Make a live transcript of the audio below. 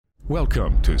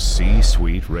Welcome to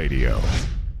C-Suite Radio.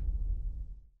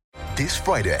 This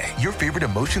Friday, your favorite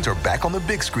emotions are back on the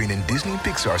big screen in Disney and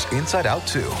Pixar's Inside Out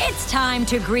 2. It's time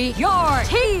to greet your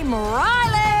Team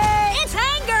Riley. It's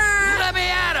anger. Let me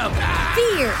at him.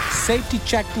 Fear. Safety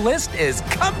checklist is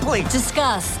complete.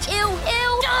 Disgust. Ew.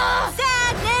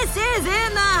 Sadness is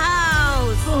in the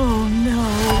house. Oh, no.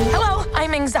 Hello,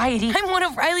 I'm anxiety. I'm one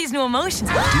of Riley's new emotions.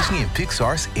 Disney and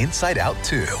Pixar's Inside Out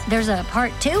 2. There's a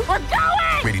part 2? We're going!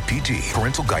 Rated PG.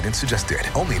 Parental guidance suggested.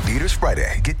 Only in theaters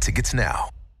Friday. Get tickets now.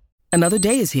 Another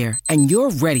day is here, and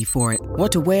you're ready for it.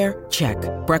 What to wear? Check.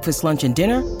 Breakfast, lunch, and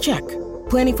dinner? Check.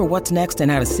 Planning for what's next and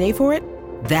how to save for it?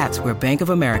 That's where Bank of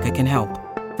America can help.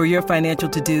 For your financial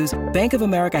to-dos, Bank of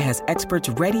America has experts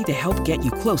ready to help get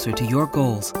you closer to your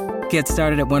goals. Get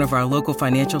started at one of our local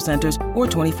financial centers or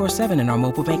 24/7 in our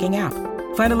mobile banking app.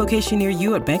 Find a location near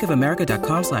you at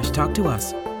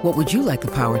bankofamerica.com/talktous. What would you like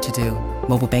the power to do?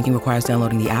 Mobile banking requires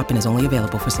downloading the app and is only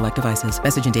available for select devices.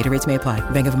 Message and data rates may apply.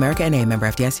 Bank of America N.A., member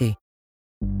FDIC.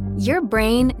 Your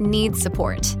brain needs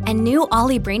support, and new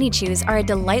Ollie Brainy Chews are a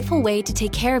delightful way to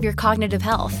take care of your cognitive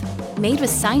health. Made with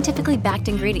scientifically backed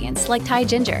ingredients like Thai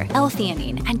ginger,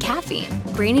 L-theanine, and caffeine,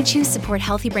 Brainy Chews support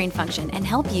healthy brain function and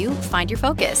help you find your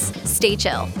focus, stay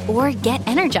chill, or get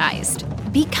energized.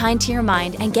 Be kind to your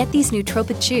mind and get these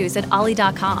nootropic chews at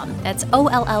ollie.com. That's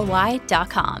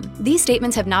OLLY.com. These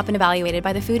statements have not been evaluated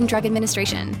by the Food and Drug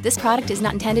Administration. This product is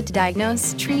not intended to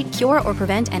diagnose, treat, cure, or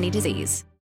prevent any disease.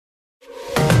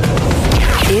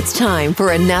 It's time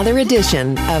for another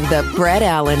edition of The Brett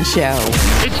Allen Show.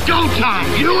 It's go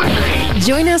time, you and me.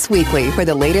 Join us weekly for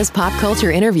the latest pop culture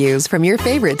interviews from your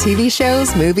favorite TV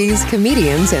shows, movies,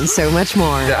 comedians, and so much more.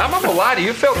 I'm not gonna lie to you,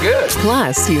 it felt good.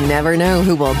 Plus, you never know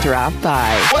who will drop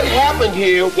by. What happened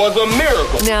here was a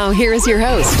miracle. Now, here is your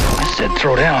host. I said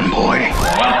throw down, boy.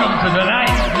 Welcome to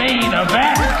tonight's main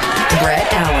event.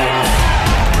 Brett Allen.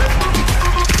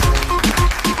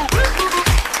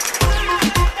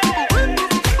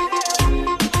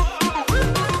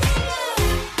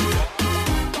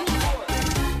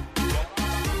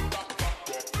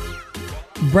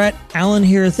 Brett Allen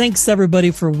here. Thanks everybody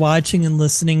for watching and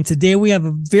listening. Today we have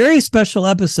a very special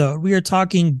episode. We are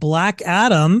talking Black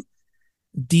Adam,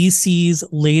 DC's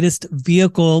latest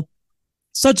vehicle.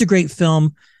 Such a great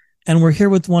film. And we're here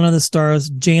with one of the stars,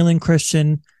 Jalon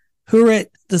Christian Hurut,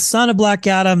 the son of Black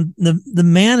Adam, the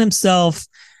man himself.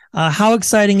 How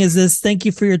exciting is this? Thank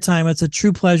you for your time. It's a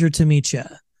true pleasure to meet you.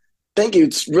 Thank you.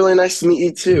 It's really nice to meet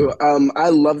you too. I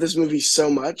love this movie so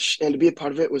much, and to be a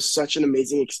part of it was such an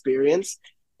amazing experience.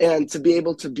 And to be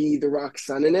able to be The Rock's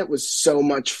son in it was so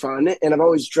much fun. And I've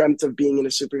always dreamt of being in a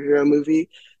superhero movie.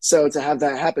 So to have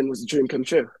that happen was a dream come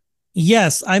true.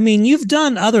 Yes. I mean, you've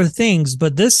done other things,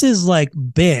 but this is like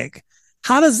big.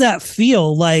 How does that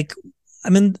feel? Like,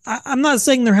 I mean, I'm not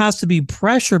saying there has to be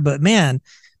pressure, but man,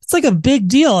 it's like a big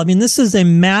deal. I mean, this is a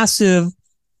massive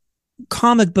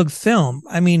comic book film.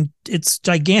 I mean, it's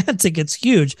gigantic. It's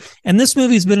huge. And this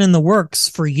movie's been in the works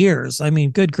for years. I mean,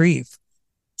 good grief.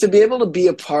 To be able to be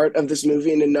a part of this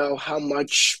movie and to know how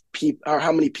much or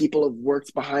how many people have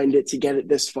worked behind it to get it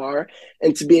this far,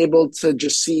 and to be able to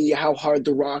just see how hard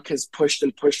The Rock has pushed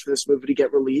for this movie to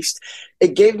get released,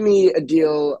 it gave me a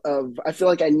deal of, I feel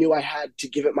like I knew I had to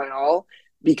give it my all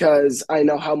because I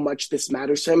know how much this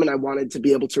matters to him, and I wanted to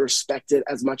be able to respect it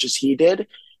as much as he did.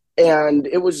 And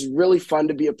it was really fun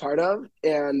to be a part of,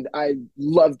 and I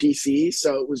love DC,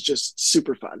 so it was just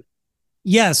super fun.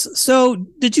 Yes. So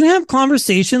did you have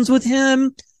conversations with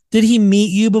him? Did he meet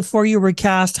you before you were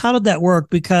cast? How did that work?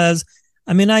 Because,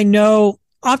 I mean, I know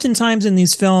oftentimes in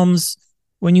these films,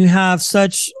 when you have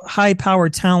such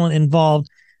high-powered talent involved,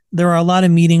 there are a lot of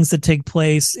meetings that take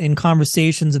place and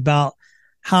conversations about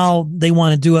how they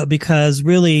want to do it, because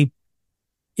really,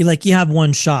 you have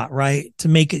one shot, right, to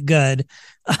make it good,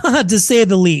 to say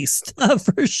the least,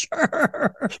 for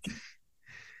sure.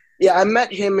 Yeah, I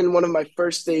met him in one of my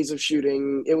first days of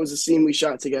shooting. It was a scene we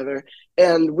shot together,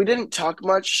 and we didn't talk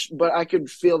much, but I could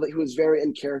feel that he was very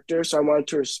in character, so I wanted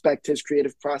to respect his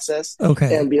creative process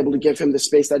and be able to give him the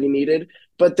space that he needed.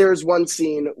 But there's one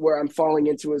scene where I'm falling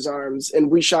into his arms,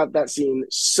 and we shot that scene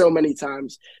so many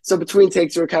times. So between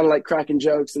takes, we were kind of like cracking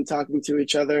jokes and talking to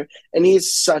each other, and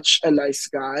he's such a nice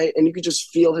guy, and you could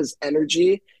just feel his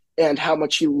energy and how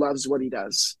much he loves what he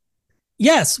does.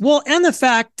 Yes. Well, and the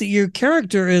fact that your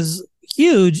character is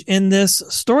huge in this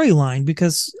storyline,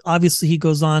 because obviously he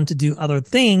goes on to do other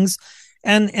things.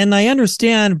 And I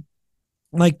understand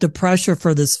like the pressure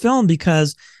for this film,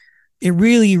 because it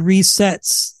really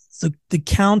resets the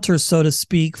counter, so to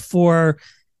speak, for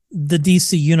the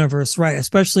DC universe, right?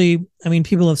 Especially, I mean,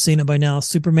 people have seen it by now.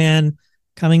 Superman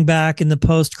coming back in the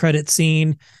post-credit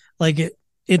scene. like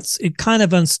it's kind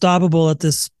of unstoppable at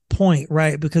this point,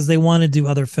 right? Because they want to do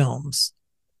other films.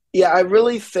 Yeah, I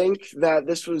really think that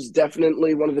this was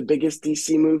definitely one of the biggest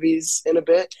DC movies in a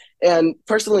bit. And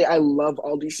personally, I love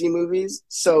all DC movies.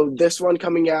 So this one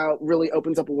coming out really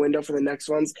opens up a window for the next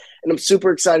ones. And I'm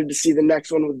super excited to see the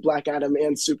next one with Black Adam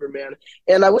and Superman.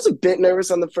 And I was a bit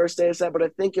nervous on the first day of set, but I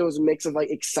think it was a mix of like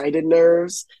excited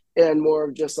nerves and more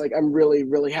of just like, I'm really,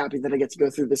 really happy that I get to go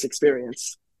through this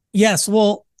experience. Yes.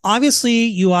 Well, obviously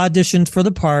you auditioned for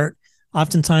the part.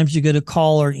 Oftentimes you get a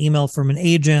call or email from an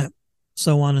agent,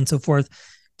 so on and so forth.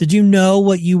 Did you know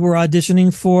what you were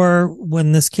auditioning for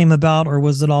when this came about, or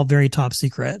was it all very top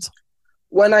secret?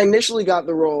 When I initially got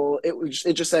the role, it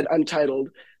just said untitled.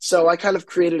 So I kind of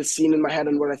created a scene in my head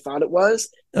on what I thought it was,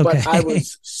 but I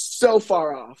was so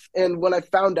far off. And when I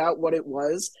found out what it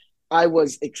was, I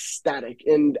was ecstatic.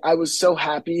 And I was so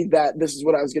happy that this is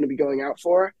what I was going to be going out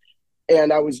for.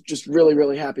 And I was just really,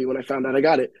 really happy when I found out I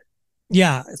got it.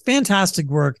 Yeah, fantastic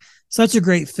work. Such a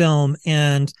great film.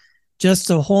 And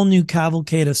just a whole new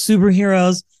cavalcade of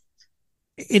superheroes.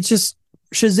 It's just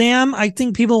Shazam. I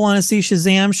think people want to see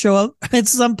Shazam show up at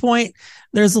some point.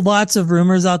 There's lots of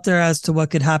rumors out there as to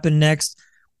what could happen next.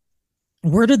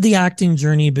 Where did the acting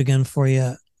journey begin for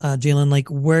you, Jalon? Like,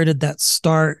 where did that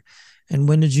start? And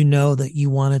when did you know that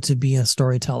you wanted to be a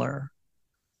storyteller?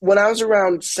 When I was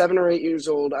around 7 or 8 years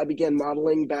old, I began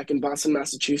modeling back in Boston,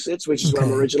 Massachusetts, which is where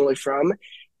I'm originally from.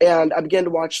 And I began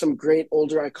to watch some great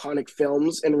older iconic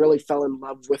films and really fell in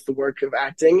love with the work of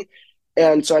acting.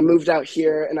 And so I moved out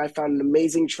here and I found an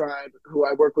amazing tribe who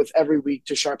I work with every week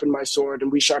to sharpen my sword,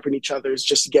 and we sharpen each other's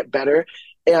just to get better.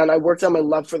 And I worked on my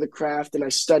love for the craft and I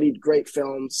studied great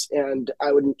films, and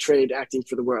I wouldn't trade acting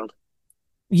for the world.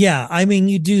 Yeah, I mean,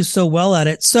 you do so well at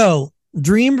it. So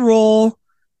dream role,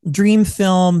 dream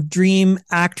film, dream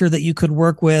actor that you could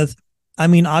work with. I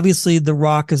mean, obviously The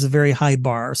Rock is a very high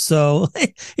bar, so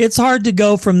it's hard to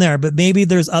go from there, but maybe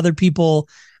there's other people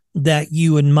that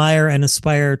you admire and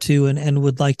aspire to and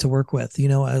would like to work with, you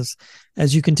know,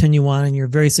 as you continue on in your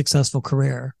very successful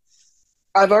career.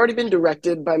 I've already been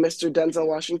directed by Mr. Denzel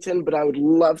Washington, but I would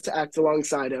love to act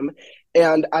alongside him.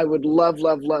 And I would love,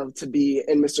 love, love to be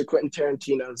in Mr. Quentin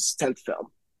Tarantino's 10th film.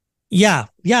 Yeah.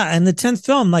 And the 10th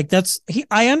film, like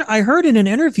I heard in an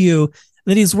interview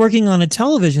that he's working on a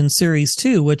television series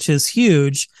too, which is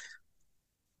huge.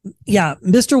 Yeah.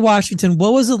 Mr. Washington,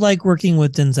 what was it like working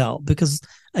with Denzel? Because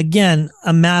again,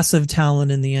 a massive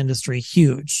talent in the industry,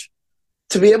 huge.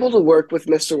 To be able to work with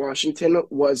Mr. Washington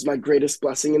was my greatest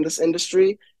blessing in this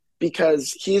industry,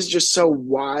 because he's just so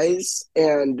wise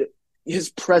and his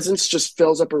presence just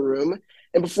fills up a room.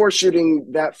 And before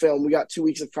shooting that film, we got 2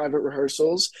 weeks of private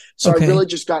rehearsals. So I really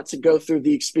just got to go through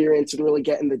the experience and really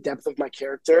get in the depth of my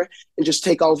character and just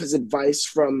take all of his advice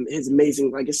from his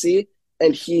amazing legacy.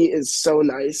 And he is so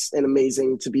nice and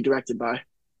amazing to be directed by.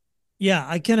 Yeah,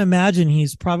 I can imagine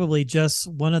he's probably just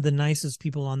one of the nicest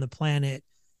people on the planet.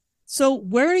 So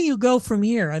where do you go from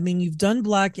here? I mean, you've done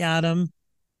Black Adam.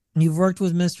 You've worked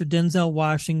with Mr. Denzel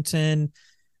Washington.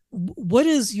 What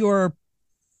is your,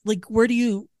 like,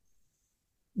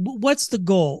 what's the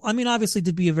goal? I mean, obviously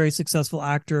to be a very successful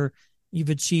actor, you've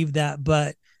achieved that,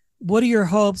 but what are your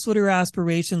hopes? What are your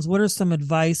aspirations? What are some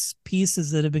advice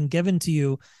pieces that have been given to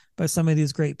you by some of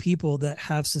these great people that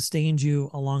have sustained you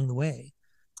along the way?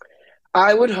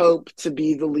 I would hope to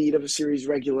be the lead of a series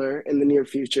regular in the near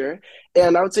future.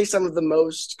 And I would say some of the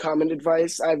most common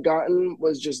advice I've gotten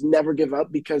was just never give up,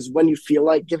 because when you feel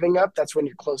like giving up, that's when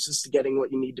you're closest to getting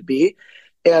what you need to be.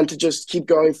 And to just keep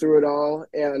going through it all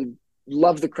and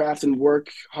love the craft and work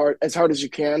hard as you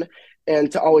can, and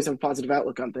to always have a positive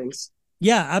outlook on things.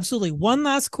 Yeah, absolutely. One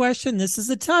last question. This is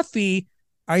a toughie.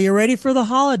 Are you ready for the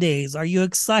holidays? Are you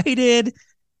excited?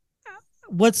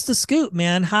 What's the scoop,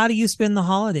 man? How do you spend the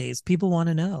holidays? People want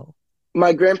to know.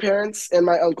 My grandparents and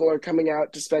my uncle are coming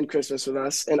out to spend Christmas with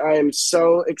us, and I am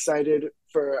so excited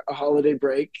for a holiday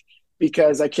break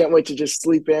because I can't wait to just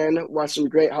sleep in, watch some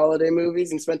great holiday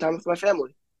movies, and spend time with my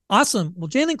family. Awesome. Well,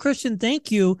 Jalon Christian, thank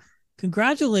you.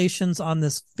 Congratulations on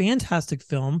this fantastic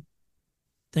film.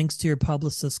 Thanks to your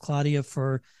publicist, Claudia,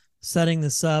 for setting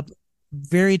this up.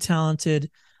 Very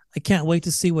talented. I can't wait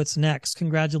to see what's next.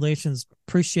 Congratulations.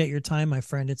 Appreciate your time, my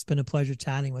friend. It's been a pleasure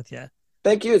chatting with you.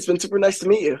 Thank you. It's been super nice to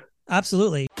meet you.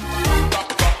 Absolutely.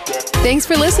 Thanks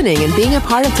for listening and being a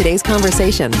part of today's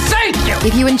conversation. Thank you!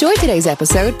 If you enjoyed today's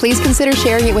episode, please consider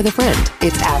sharing it with a friend.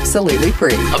 It's absolutely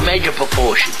free. Of major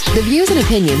proportions. The views and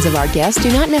opinions of our guests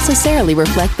do not necessarily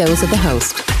reflect those of the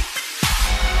host.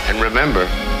 And remember,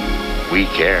 we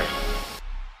care.